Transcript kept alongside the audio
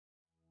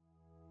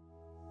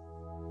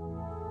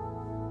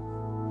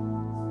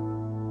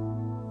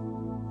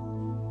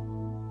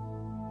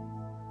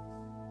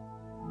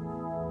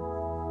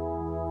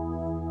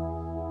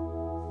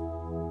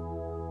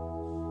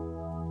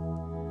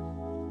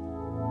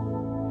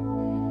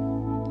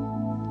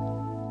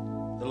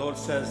Lord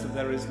says that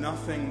there is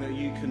nothing that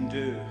you can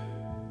do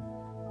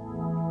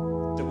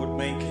that would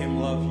make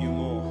him love you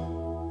more.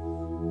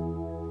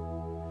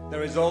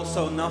 There is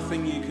also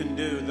nothing you can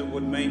do that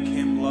would make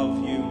him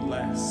love you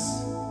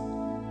less.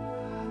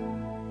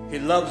 He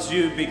loves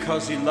you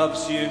because he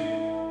loves you,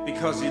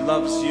 because he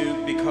loves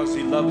you, because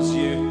he loves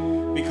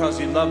you, because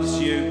he loves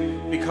you,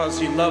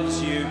 because he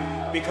loves you,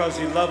 because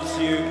he loves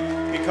you,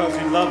 because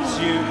he loves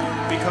you,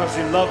 because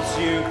he loves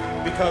you,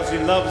 because he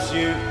loves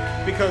you,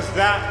 because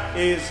that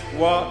is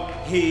what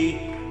he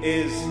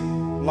is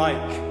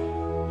like.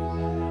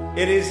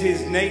 It is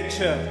his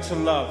nature to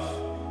love.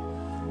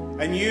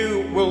 And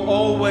you will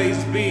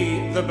always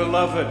be the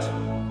beloved.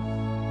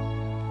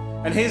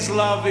 And his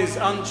love is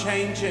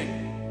unchanging.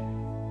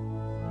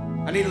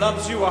 And he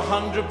loves you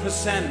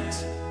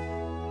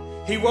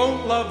 100%. He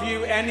won't love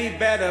you any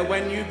better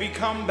when you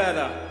become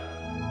better.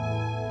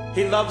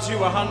 He loves you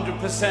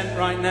 100%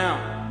 right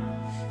now.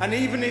 And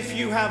even if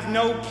you have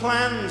no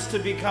plans to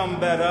become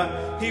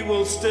better, he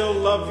will still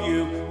love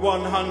you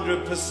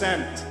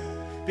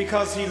 100%.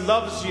 Because he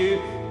loves you,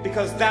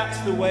 because that's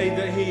the way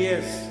that he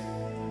is.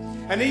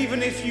 And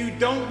even if you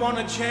don't want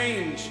to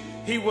change,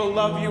 he will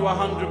love you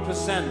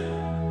 100%.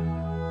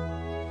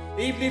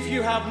 Even if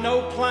you have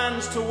no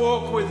plans to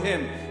walk with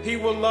him, he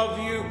will love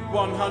you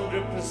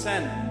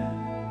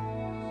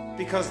 100%.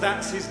 Because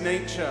that's his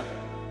nature.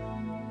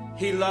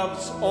 He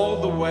loves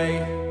all the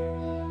way,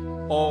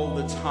 all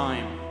the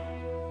time.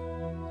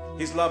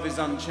 His love is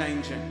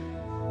unchanging.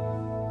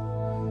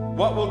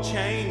 What will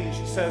change,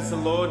 says the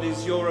Lord,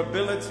 is your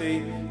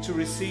ability to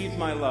receive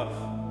my love.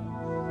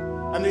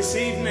 And this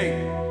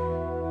evening,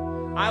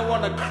 I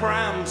want to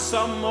cram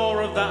some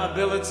more of that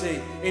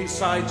ability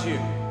inside you.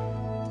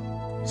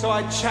 So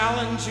I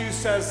challenge you,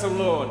 says the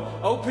Lord,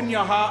 open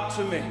your heart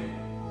to me.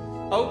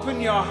 Open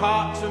your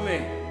heart to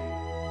me.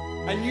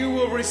 And you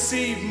will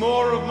receive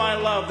more of my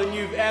love than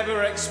you've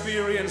ever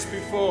experienced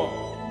before.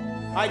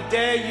 I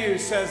dare you,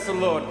 says the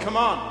Lord. Come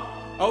on,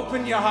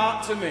 open your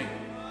heart to me.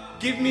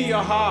 Give me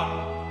your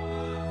heart.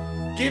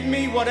 Give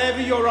me whatever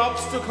your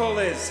obstacle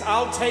is.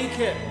 I'll take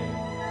it.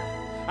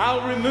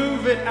 I'll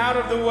remove it out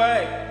of the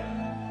way.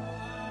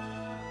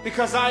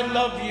 Because I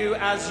love you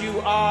as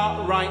you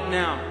are right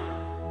now.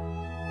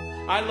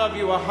 I love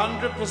you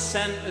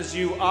 100% as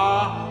you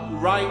are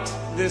right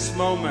this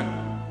moment.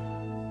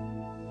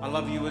 I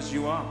love you as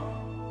you are.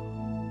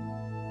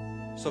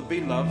 So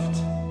be loved.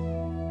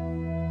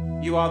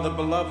 You are the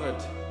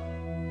beloved.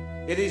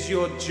 It is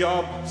your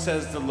job,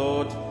 says the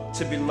Lord,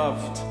 to be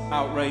loved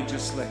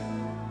outrageously.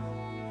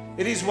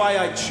 It is why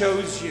I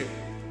chose you.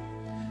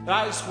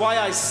 That is why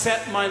I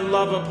set my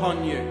love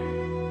upon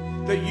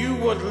you. That you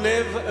would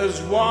live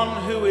as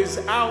one who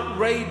is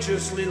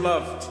outrageously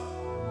loved.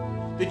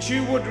 That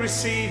you would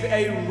receive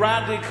a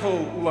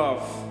radical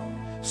love.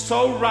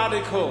 So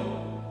radical,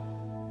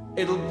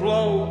 it'll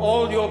blow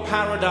all your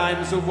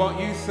paradigms of what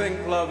you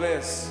think love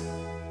is.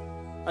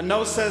 And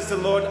no, says the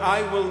Lord,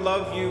 I will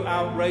love you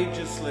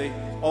outrageously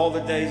all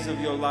the days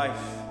of your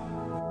life.